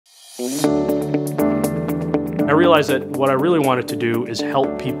I realized that what I really wanted to do is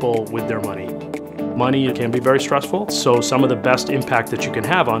help people with their money. Money can be very stressful, so some of the best impact that you can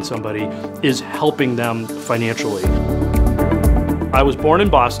have on somebody is helping them financially. I was born in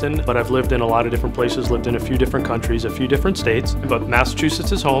Boston, but I've lived in a lot of different places, lived in a few different countries, a few different states, but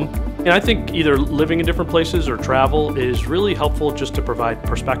Massachusetts is home. And I think either living in different places or travel is really helpful just to provide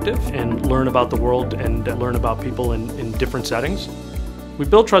perspective and learn about the world and learn about people in different settings. We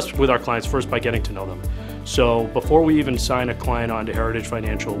build trust with our clients first by getting to know them. So before we even sign a client onto Heritage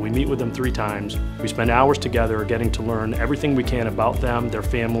Financial, we meet with them 3 times. We spend hours together getting to learn everything we can about them, their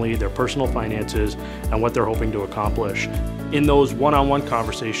family, their personal finances, and what they're hoping to accomplish. In those one-on-one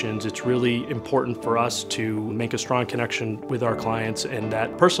conversations, it's really important for us to make a strong connection with our clients, and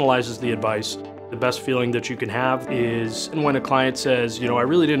that personalizes the advice. The best feeling that you can have is when a client says, you know, I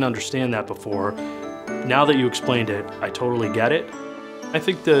really didn't understand that before. Now that you explained it, I totally get it. I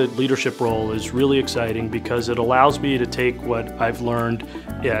think the leadership role is really exciting because it allows me to take what I've learned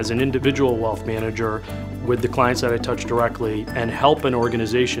as an individual wealth manager with the clients that I touch directly and help an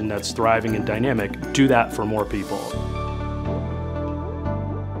organization that's thriving and dynamic do that for more people.